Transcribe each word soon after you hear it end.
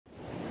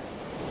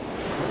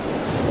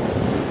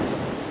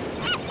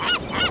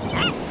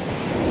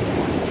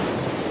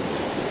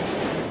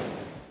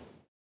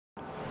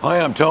Hi,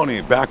 I'm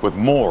Tony, back with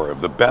more of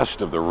the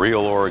best of the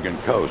real Oregon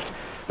coast.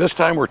 This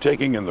time we're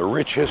taking in the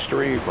rich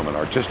history from an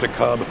artistic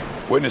hub,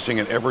 witnessing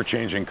an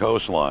ever-changing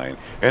coastline,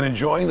 and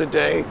enjoying the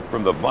day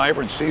from the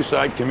vibrant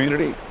seaside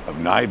community of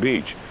Nye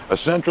Beach, a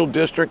central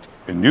district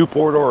in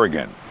Newport,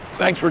 Oregon.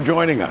 Thanks for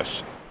joining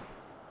us.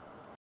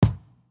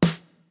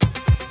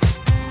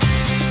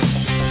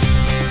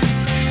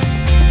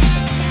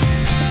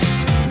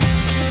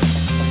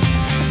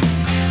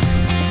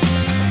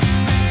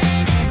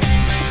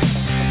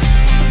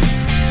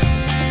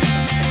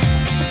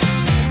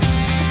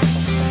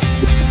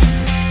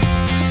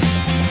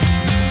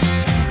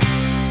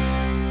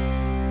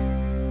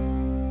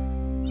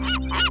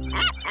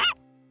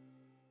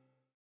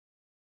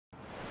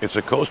 It's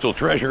a coastal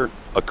treasure,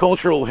 a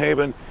cultural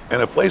haven,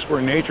 and a place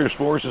where nature's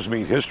forces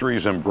meet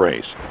history's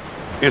embrace.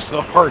 It's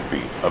the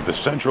heartbeat of the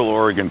Central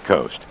Oregon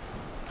coast.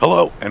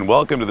 Hello, and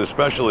welcome to the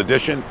special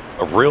edition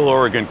of Real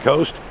Oregon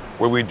Coast,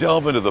 where we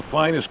delve into the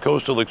finest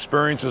coastal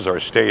experiences our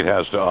state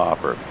has to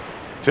offer.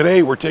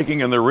 Today, we're taking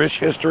in the rich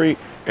history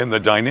and the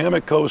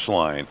dynamic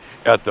coastline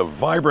at the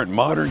vibrant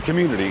modern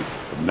community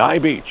of Nye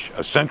Beach,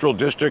 a central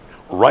district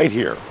right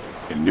here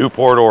in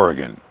Newport,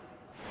 Oregon.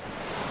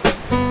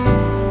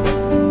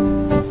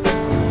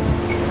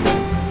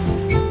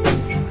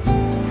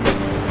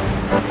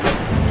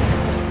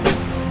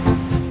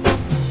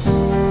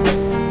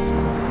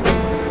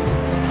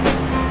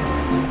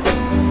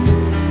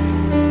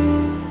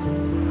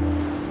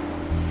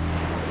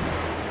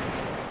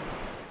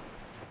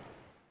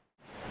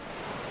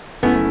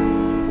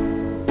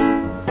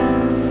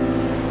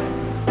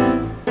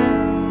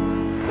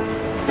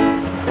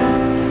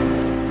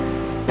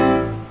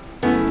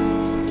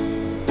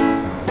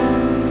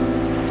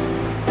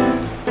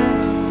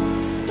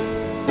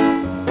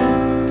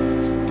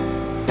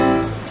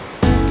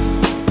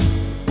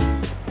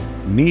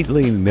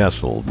 Neatly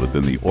nestled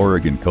within the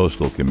Oregon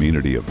coastal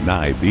community of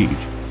Nye Beach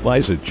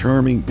lies a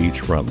charming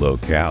beachfront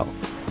locale,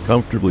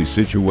 comfortably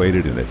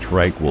situated in a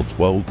tranquil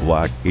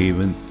 12-block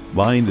haven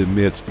lined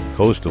amidst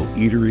coastal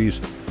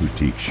eateries,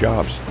 boutique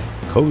shops,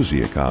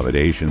 cozy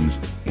accommodations,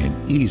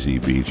 and easy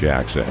beach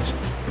access.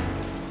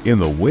 In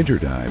the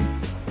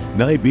wintertime,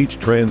 Nye Beach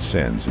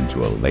transcends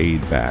into a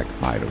laid-back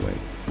hideaway,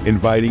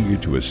 inviting you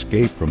to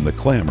escape from the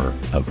clamor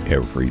of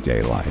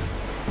everyday life.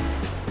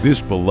 This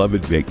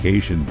beloved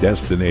vacation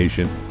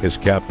destination has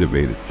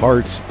captivated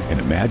hearts and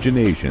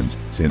imaginations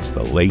since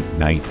the late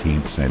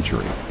 19th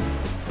century.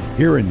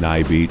 Here in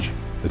Nye Beach,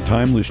 the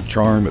timeless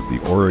charm of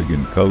the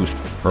Oregon coast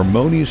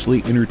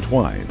harmoniously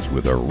intertwines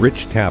with a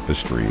rich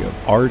tapestry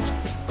of art,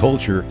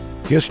 culture,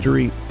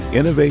 history,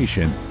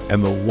 innovation,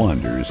 and the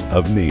wonders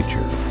of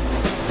nature.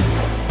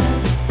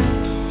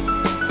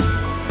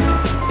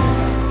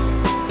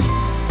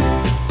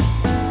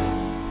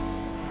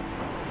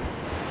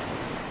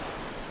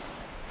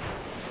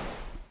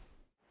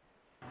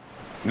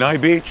 Nye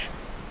Beach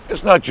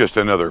is not just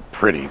another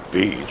pretty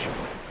beach.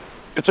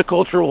 It's a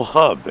cultural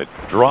hub that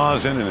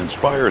draws in and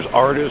inspires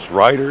artists,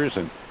 writers,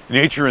 and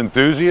nature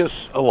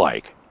enthusiasts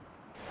alike.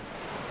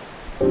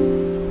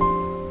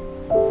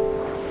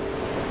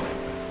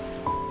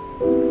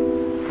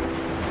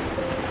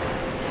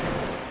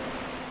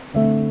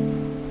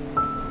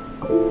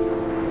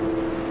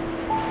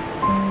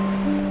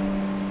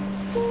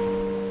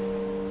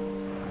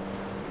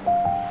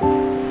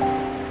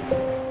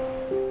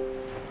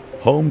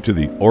 Home to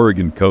the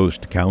Oregon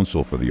Coast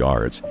Council for the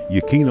Arts,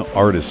 Yaquina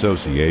Art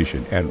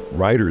Association, and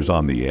Writers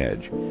on the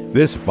Edge,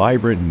 this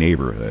vibrant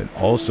neighborhood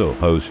also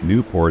hosts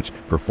Newport's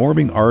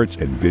Performing Arts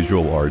and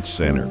Visual Arts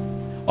Center,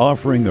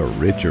 offering a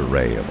rich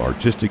array of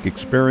artistic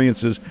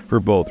experiences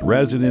for both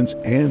residents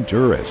and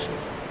tourists.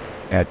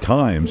 At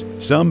times,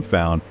 some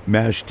found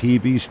MASH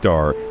TV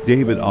star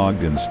David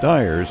Ogden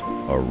Stiers,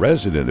 a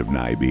resident of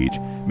Nye Beach,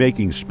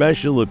 making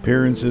special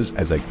appearances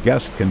as a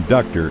guest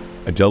conductor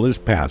until his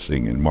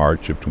passing in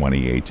March of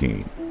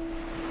 2018.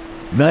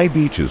 Nye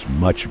Beach is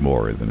much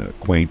more than a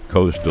quaint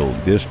coastal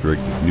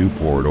district of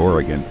Newport,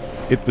 Oregon.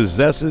 It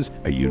possesses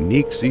a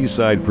unique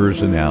seaside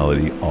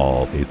personality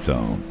all its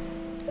own.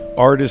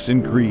 Artists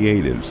and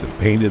creatives have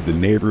painted the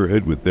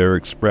neighborhood with their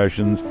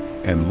expressions,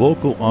 and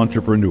local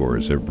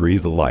entrepreneurs have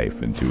breathed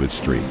life into its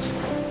streets.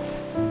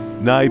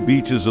 Nye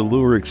Beach's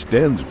allure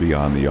extends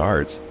beyond the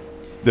arts.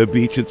 The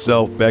beach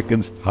itself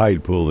beckons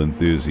tide pool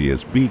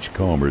enthusiasts,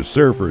 beachcombers,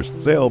 surfers,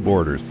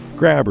 sailboarders,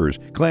 crabbers,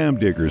 clam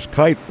diggers,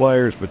 kite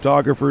flyers,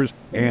 photographers,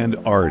 and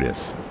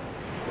artists.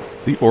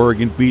 The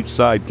Oregon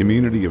beachside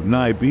community of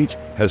Nye Beach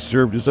has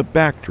served as a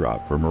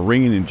backdrop for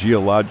marine and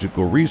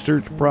geological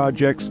research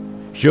projects,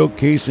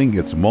 showcasing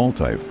its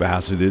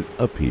multifaceted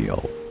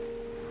appeal.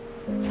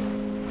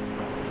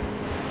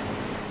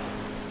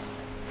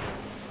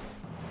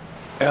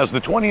 As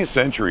the 20th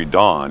century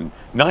dawned,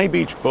 Nye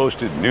Beach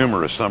boasted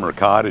numerous summer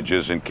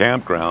cottages and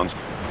campgrounds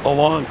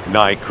along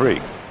Nye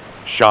Creek.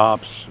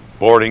 Shops,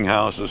 boarding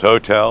houses,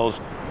 hotels,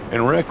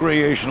 and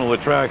recreational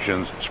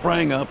attractions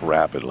sprang up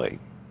rapidly.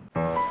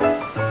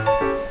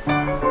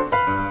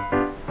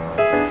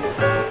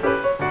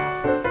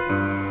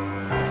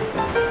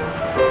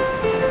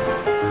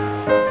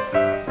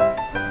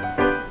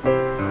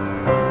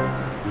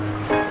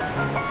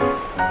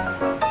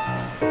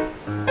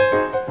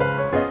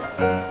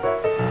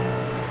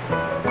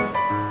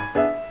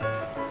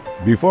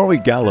 Before we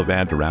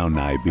gallivant around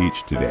Nye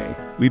Beach today,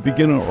 we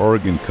begin our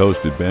Oregon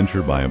coast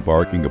adventure by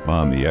embarking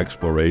upon the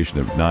exploration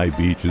of Nye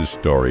Beach's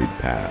storied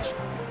past.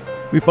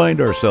 We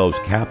find ourselves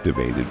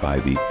captivated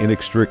by the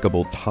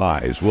inextricable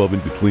ties woven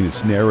between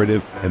its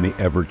narrative and the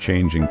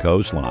ever-changing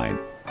coastline,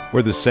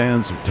 where the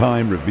sands of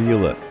time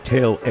reveal a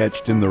tale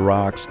etched in the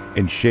rocks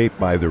and shaped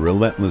by the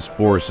relentless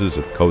forces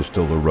of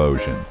coastal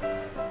erosion.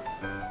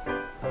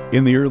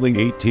 In the early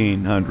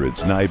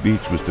 1800s, Nye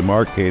Beach was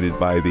demarcated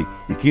by the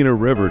Yaquina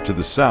River to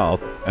the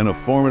south and a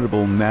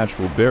formidable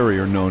natural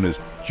barrier known as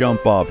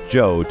Jump-Off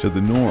Joe to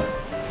the north.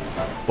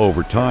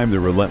 Over time, the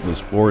relentless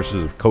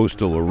forces of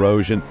coastal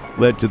erosion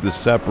led to the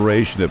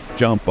separation of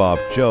Jump-Off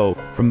Joe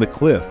from the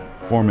cliff,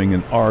 forming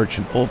an arch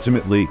and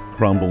ultimately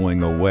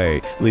crumbling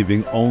away,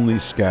 leaving only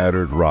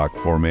scattered rock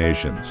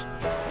formations.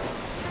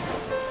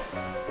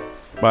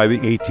 By the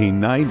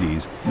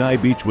 1890s, Nye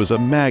Beach was a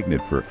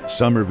magnet for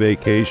summer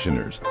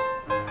vacationers.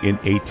 In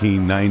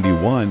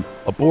 1891,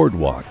 a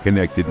boardwalk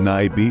connected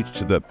Nye Beach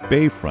to the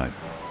bayfront,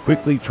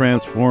 quickly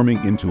transforming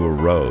into a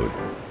road.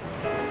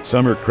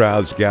 Summer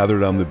crowds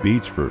gathered on the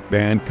beach for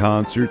band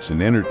concerts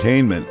and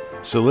entertainment,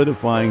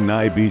 solidifying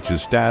Nye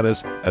Beach's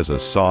status as a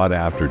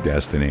sought-after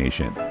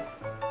destination.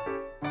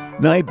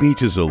 Nye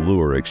Beach's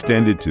allure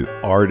extended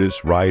to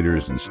artists,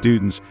 writers, and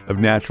students of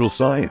natural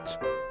science.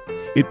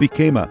 It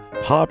became a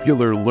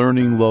popular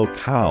learning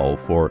locale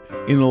for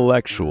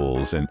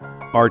intellectuals and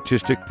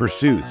artistic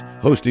pursuits,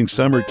 hosting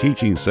summer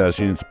teaching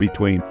sessions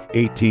between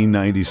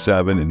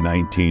 1897 and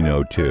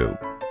 1902,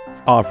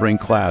 offering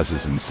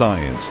classes in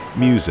science,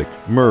 music,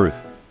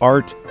 mirth,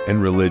 art,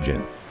 and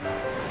religion.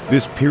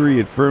 This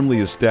period firmly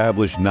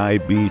established Nye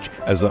Beach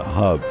as a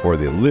hub for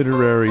the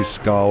literary,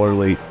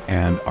 scholarly,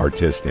 and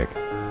artistic.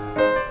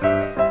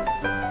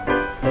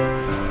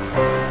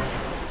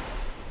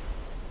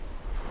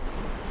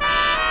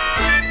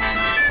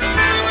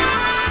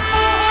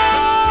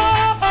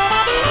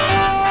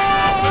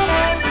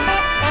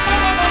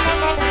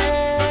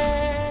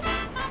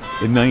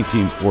 In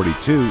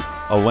 1942,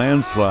 a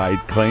landslide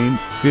claimed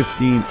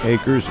 15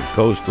 acres of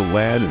coastal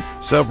land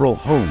and several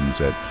homes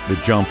at the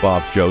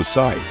Jump-Off Joe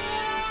site.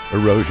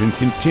 Erosion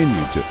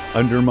continued to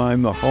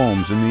undermine the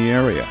homes in the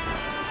area.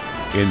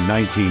 In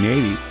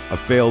 1980, a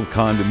failed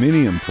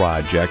condominium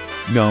project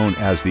known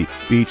as the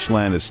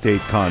Beachland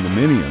Estate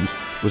Condominiums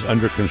was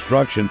under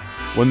construction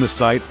when the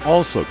site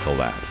also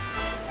collapsed.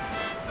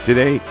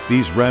 Today,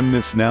 these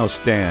remnants now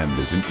stand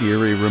as an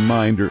eerie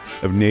reminder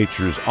of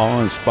nature's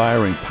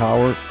awe-inspiring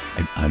power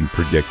and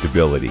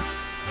unpredictability.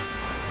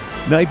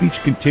 Nye Beach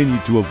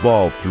continued to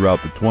evolve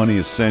throughout the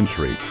 20th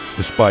century.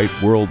 Despite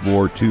World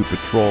War II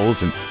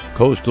patrols and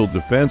coastal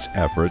defense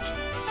efforts,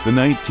 the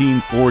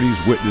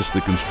 1940s witnessed the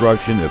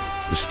construction of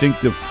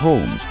distinctive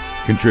homes,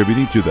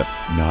 contributing to the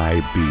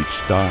Nye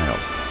Beach style.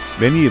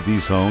 Many of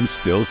these homes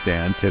still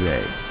stand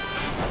today.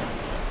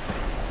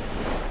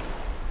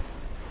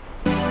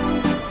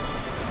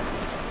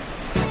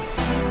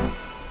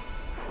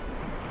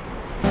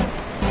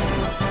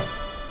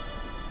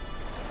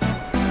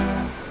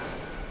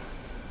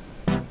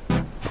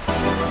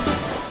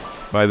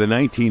 By the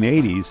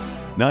 1980s,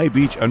 Nye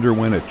Beach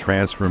underwent a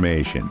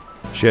transformation.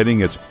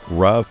 Shedding its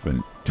rough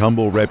and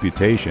tumble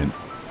reputation,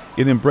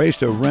 it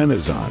embraced a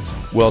renaissance,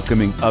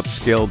 welcoming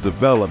upscale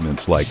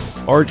developments like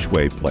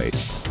Archway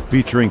Place,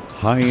 featuring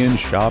high-end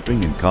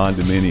shopping and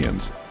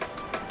condominiums.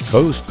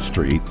 Coast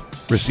Street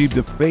received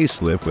a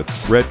facelift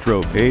with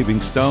retro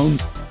paving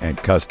stones and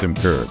custom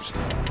curbs.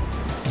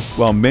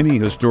 While many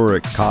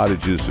historic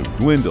cottages have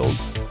dwindled,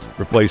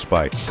 replaced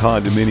by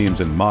condominiums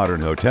and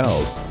modern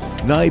hotels,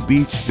 Nye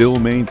Beach still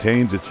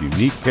maintains its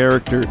unique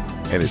character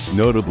and its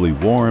notably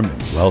warm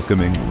and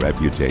welcoming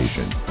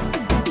reputation.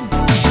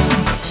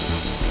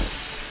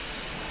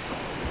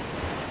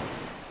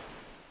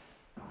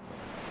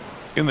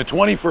 In the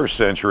 21st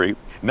century,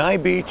 Nye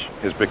Beach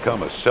has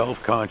become a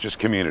self-conscious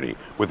community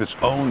with its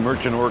own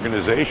merchant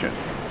organization,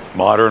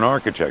 modern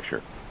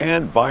architecture,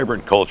 and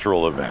vibrant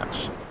cultural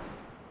events.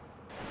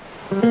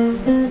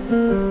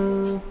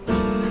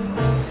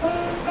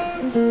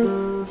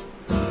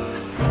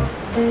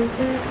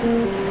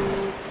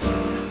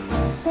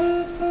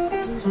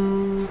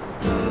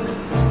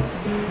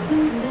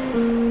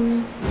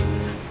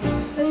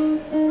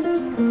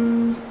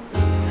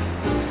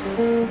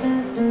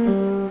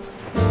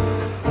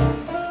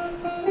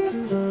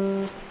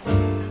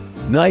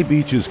 Nye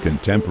Beach's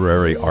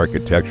contemporary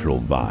architectural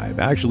vibe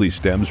actually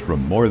stems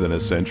from more than a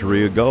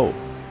century ago.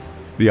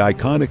 The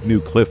iconic new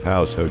Cliff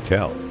House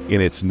Hotel,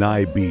 in its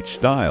Nye Beach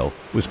style,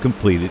 was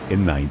completed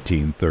in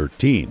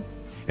 1913,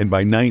 and by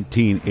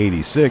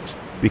 1986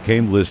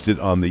 became listed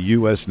on the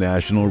U.S.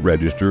 National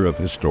Register of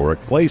Historic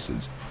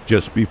Places,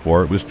 just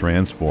before it was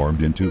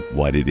transformed into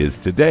what it is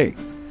today,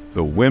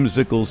 the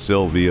whimsical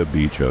Sylvia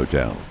Beach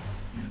Hotel.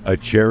 A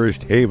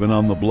cherished haven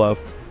on the bluff,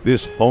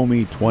 this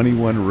homey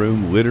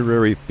 21-room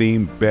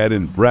literary-themed bed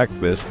and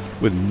breakfast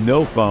with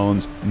no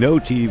phones, no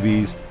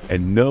TVs,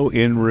 and no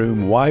in-room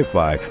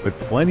Wi-Fi, but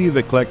plenty of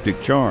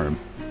eclectic charm,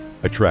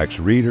 attracts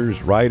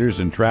readers, writers,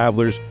 and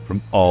travelers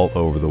from all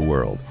over the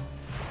world.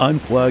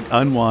 unplug,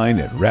 unwind,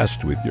 and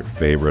rest with your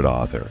favorite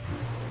author.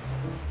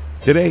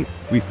 Today,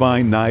 we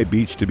find Nye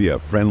Beach to be a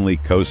friendly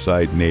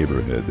coastside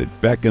neighborhood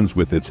that beckons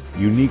with its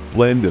unique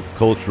blend of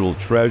cultural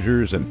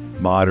treasures and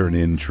modern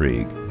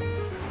intrigue.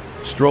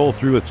 Stroll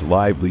through its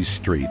lively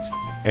streets,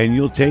 and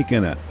you'll take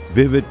in a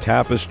vivid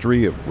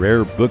tapestry of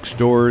rare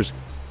bookstores,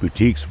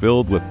 boutiques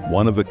filled with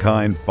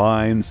one-of-a-kind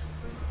finds,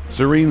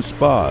 serene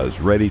spas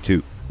ready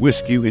to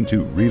whisk you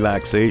into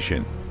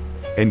relaxation,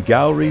 and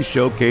galleries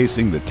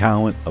showcasing the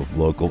talent of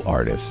local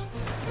artists.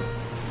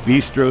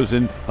 Bistros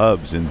and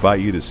pubs invite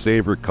you to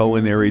savor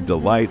culinary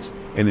delights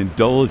and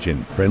indulge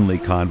in friendly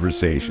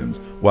conversations,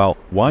 while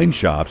wine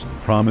shops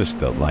promise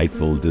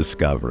delightful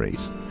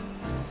discoveries.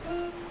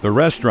 The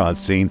restaurant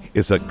scene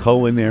is a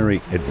culinary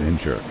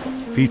adventure,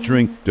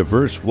 featuring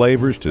diverse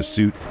flavors to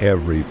suit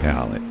every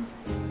palate.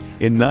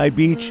 In Nye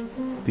Beach,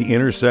 the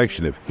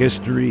intersection of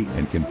history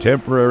and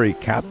contemporary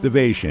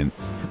captivation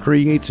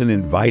creates an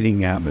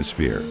inviting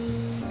atmosphere,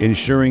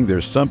 ensuring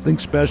there's something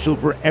special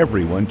for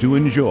everyone to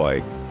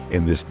enjoy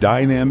in this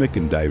dynamic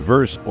and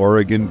diverse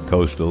Oregon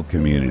coastal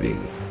community.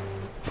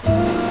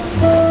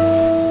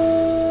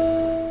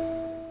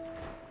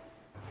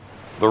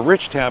 The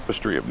rich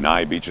tapestry of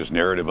Nye Beach's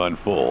narrative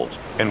unfolds,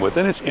 and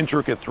within its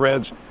intricate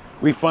threads,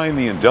 we find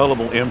the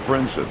indelible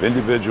imprints of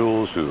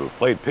individuals who have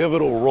played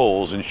pivotal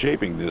roles in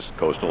shaping this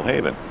coastal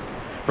haven.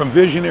 From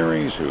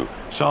visionaries who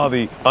saw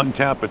the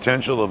untapped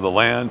potential of the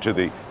land to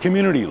the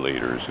community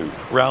leaders who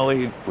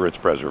rallied for its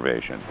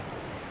preservation.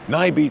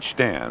 Nye Beach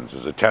stands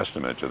as a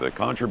testament to the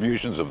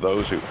contributions of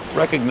those who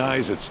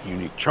recognize its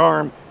unique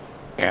charm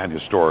and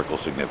historical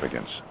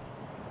significance.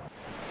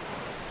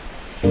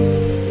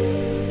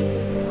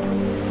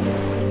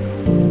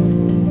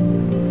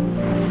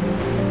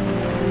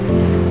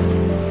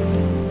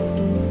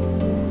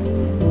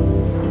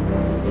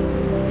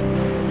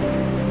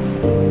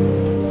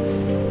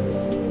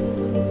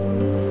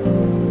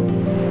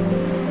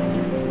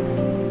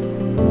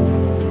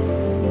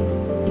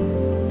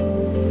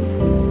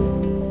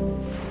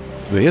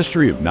 The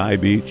history of Nye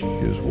Beach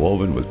is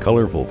woven with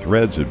colorful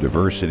threads of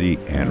diversity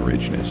and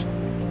richness.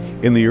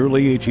 In the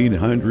early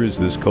 1800s,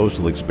 this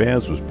coastal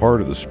expanse was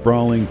part of the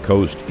sprawling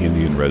Coast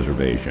Indian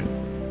Reservation.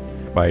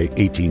 By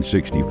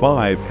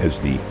 1865, as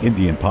the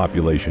Indian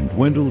population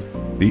dwindled,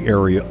 the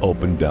area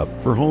opened up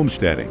for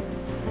homesteading.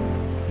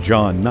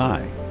 John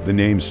Nye, the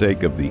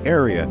namesake of the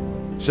area,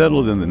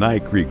 settled in the Nye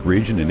Creek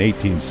region in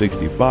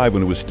 1865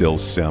 when it was still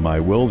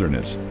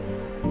semi-wilderness.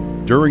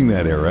 During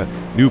that era,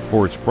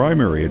 Newport's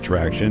primary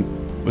attraction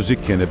was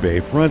Yaquina Bay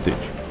frontage,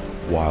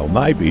 while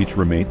Nye Beach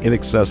remained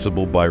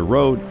inaccessible by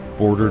road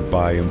bordered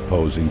by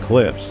imposing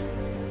cliffs.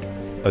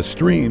 A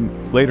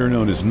stream, later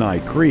known as Nye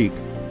Creek,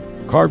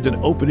 carved an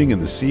opening in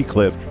the sea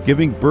cliff,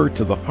 giving birth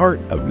to the heart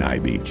of Nye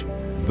Beach,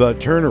 the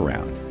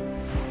Turnaround.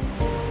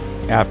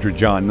 After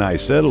John Nye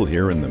settled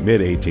here in the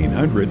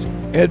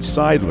mid-1800s, Ed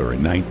Seidler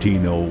in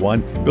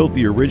 1901 built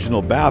the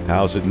original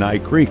bathhouse at Nye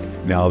Creek,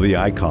 now the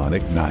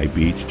iconic Nye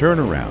Beach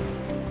Turnaround.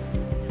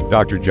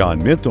 Dr. John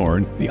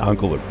Minthorn, the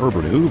uncle of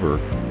Herbert Hoover,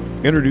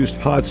 introduced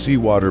hot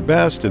seawater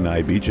baths to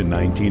Nye Beach in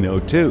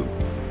 1902,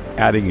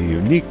 adding a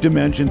unique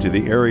dimension to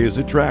the area's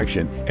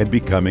attraction and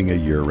becoming a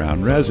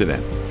year-round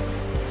resident.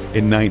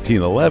 In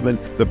 1911,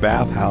 the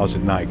bathhouse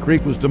at Nye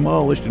Creek was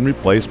demolished and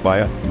replaced by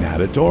a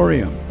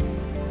natatorium.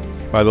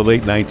 By the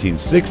late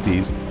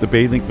 1960s, the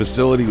bathing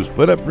facility was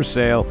put up for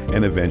sale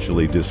and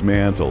eventually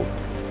dismantled.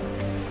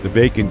 The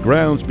vacant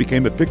grounds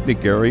became a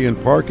picnic area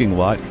and parking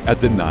lot at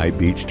the Nye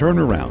Beach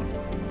Turnaround.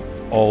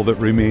 All that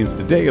remains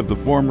today of the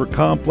former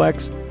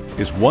complex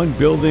is one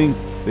building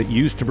that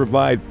used to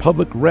provide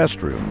public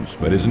restrooms,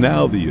 but is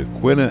now the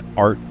Yaquina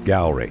Art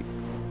Gallery.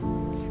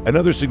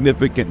 Another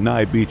significant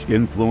Nye Beach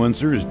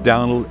influencer is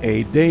Donald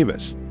A.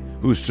 Davis,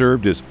 who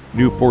served as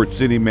Newport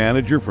City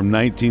Manager from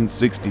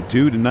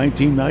 1962 to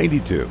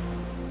 1992.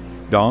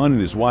 Don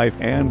and his wife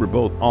Ann were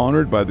both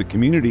honored by the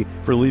community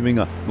for leaving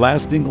a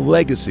lasting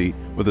legacy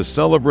with a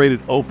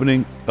celebrated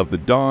opening of the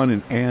Don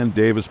and Ann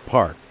Davis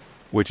Park,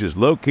 which is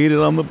located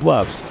on the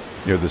bluffs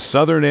near the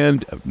southern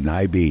end of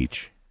Nye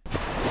Beach.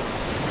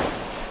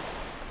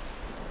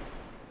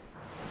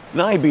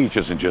 Nye Beach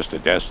isn't just a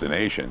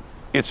destination,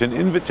 it's an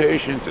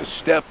invitation to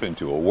step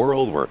into a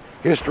world where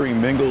history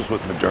mingles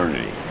with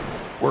modernity,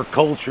 where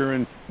culture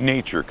and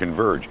nature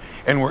converge,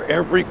 and where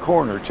every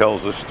corner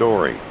tells a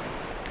story.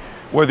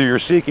 Whether you're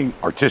seeking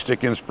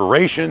artistic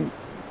inspiration,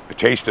 a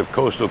taste of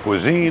coastal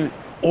cuisine,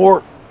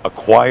 or a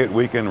quiet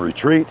weekend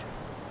retreat,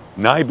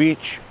 Nye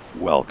Beach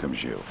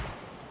welcomes you.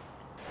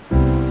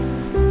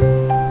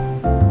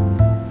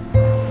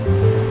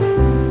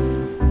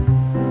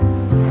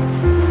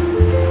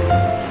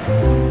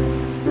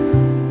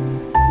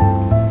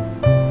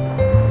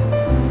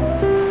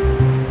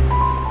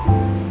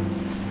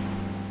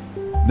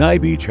 Nye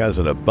Beach has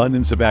an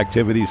abundance of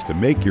activities to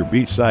make your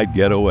beachside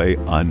getaway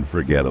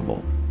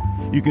unforgettable.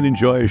 You can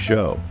enjoy a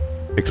show,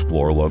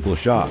 explore local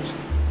shops,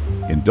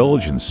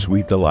 indulge in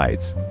sweet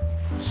delights,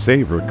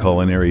 savor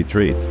culinary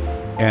treats,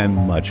 and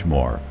much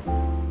more.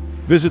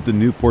 Visit the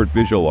Newport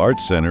Visual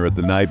Arts Center at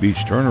the Nye Beach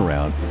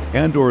Turnaround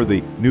and/or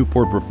the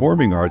Newport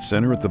Performing Arts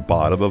Center at the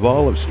bottom of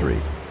Olive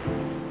Street.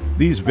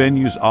 These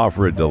venues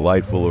offer a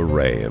delightful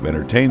array of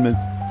entertainment,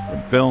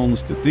 from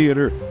films to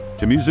theater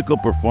to musical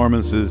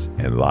performances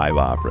and live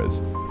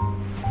operas.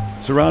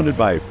 Surrounded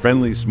by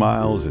friendly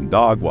smiles and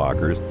dog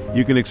walkers,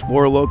 you can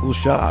explore local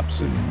shops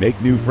and make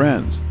new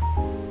friends.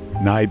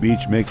 Nye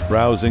Beach makes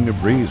browsing a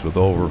breeze with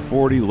over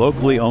 40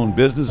 locally owned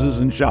businesses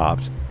and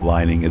shops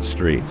lining its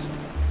streets.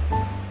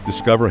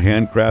 Discover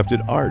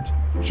handcrafted art,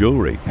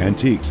 jewelry,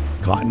 antiques,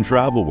 cotton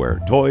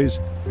travelwear, toys,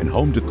 and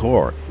home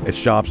decor at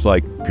shops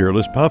like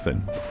Peerless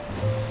Puffin,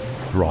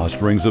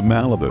 Drawstrings of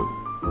Malibu,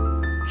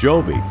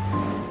 Jovi,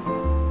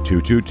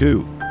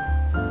 222,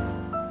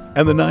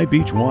 and the Nye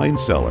Beach Wine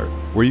Cellar,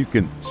 where you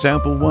can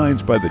sample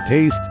wines by the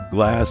taste,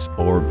 glass,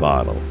 or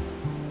bottle.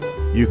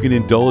 You can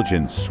indulge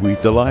in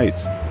sweet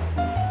delights.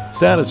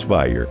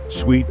 Satisfy your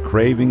sweet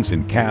cravings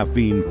and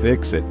caffeine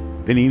fix at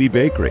Panini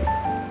Bakery,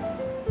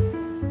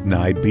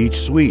 Nye Beach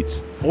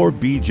Sweets, or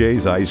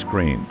BJ's Ice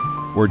Cream,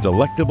 where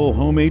delectable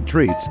homemade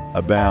treats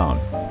abound.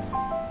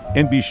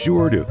 And be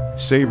sure to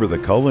savor the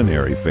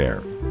culinary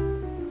fare.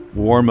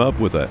 Warm up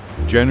with a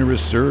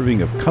generous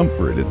serving of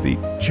comfort at the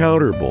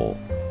Chowder Bowl,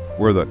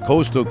 where the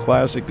coastal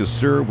classic is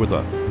served with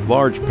a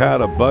large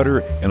pat of butter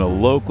and a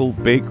local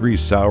bakery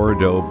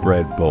sourdough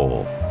bread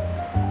bowl.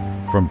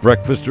 From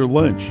breakfast or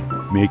lunch,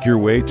 make your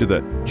way to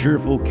the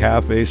cheerful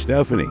Cafe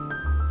Stephanie,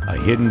 a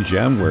hidden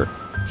gem where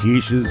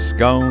quiches,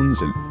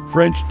 scones, and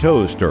French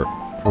toast are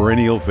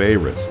perennial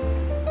favorites.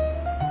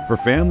 For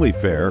family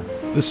fare,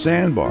 the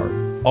Sandbar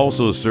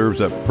also serves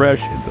up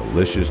fresh and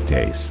delicious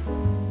tastes.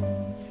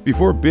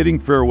 Before bidding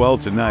farewell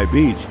to Nye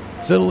Beach,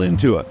 settle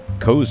into a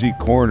cozy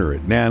corner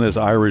at Nana's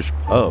Irish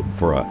Pub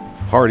for a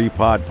hearty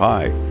pot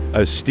pie,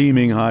 a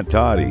steaming hot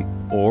toddy,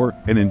 or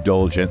an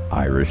indulgent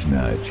Irish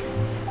nudge.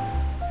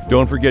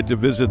 Don't forget to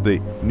visit the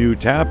new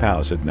Tap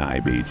House at Nye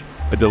Beach,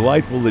 a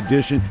delightful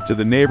addition to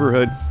the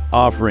neighborhood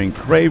offering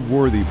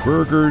crave-worthy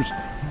burgers,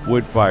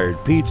 wood-fired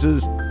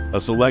pizzas, a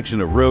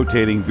selection of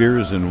rotating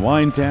beers and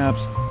wine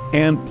taps,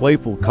 and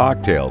playful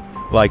cocktails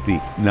like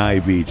the Nye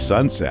Beach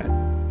Sunset.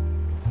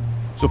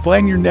 So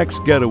plan your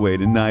next getaway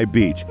to Nye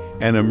Beach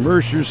and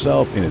immerse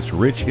yourself in its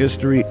rich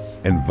history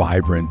and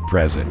vibrant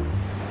present.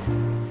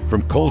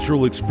 From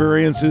cultural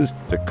experiences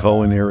to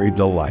culinary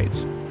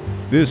delights,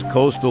 this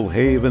coastal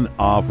haven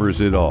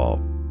offers it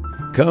all.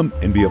 Come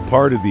and be a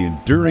part of the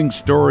enduring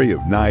story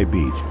of Nye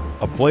Beach,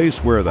 a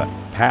place where the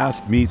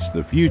past meets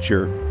the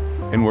future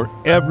and where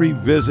every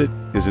visit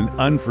is an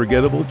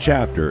unforgettable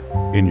chapter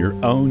in your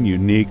own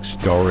unique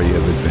story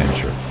of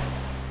adventure.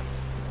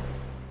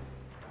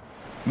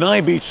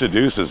 Nye Beach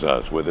seduces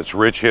us with its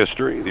rich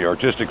history, the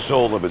artistic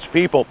soul of its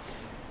people,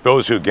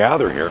 those who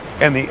gather here,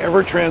 and the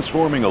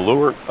ever-transforming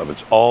allure of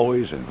its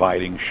always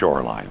inviting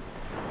shoreline.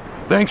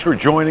 Thanks for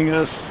joining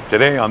us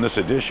today on this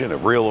edition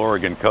of Real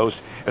Oregon Coast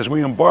as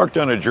we embarked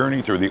on a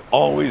journey through the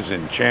always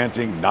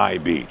enchanting Nye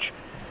Beach.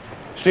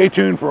 Stay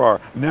tuned for our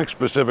next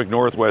Pacific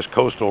Northwest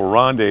coastal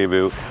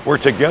rendezvous, where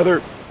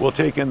together we'll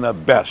take in the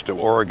best of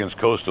Oregon's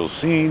coastal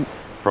scene,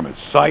 from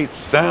its sights,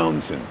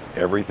 sounds, and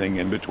everything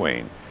in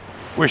between.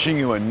 Wishing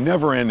you a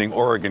never-ending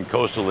Oregon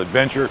coastal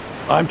adventure,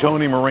 I'm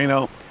Tony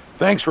Marino.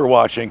 Thanks for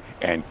watching,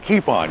 and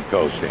keep on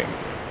coasting.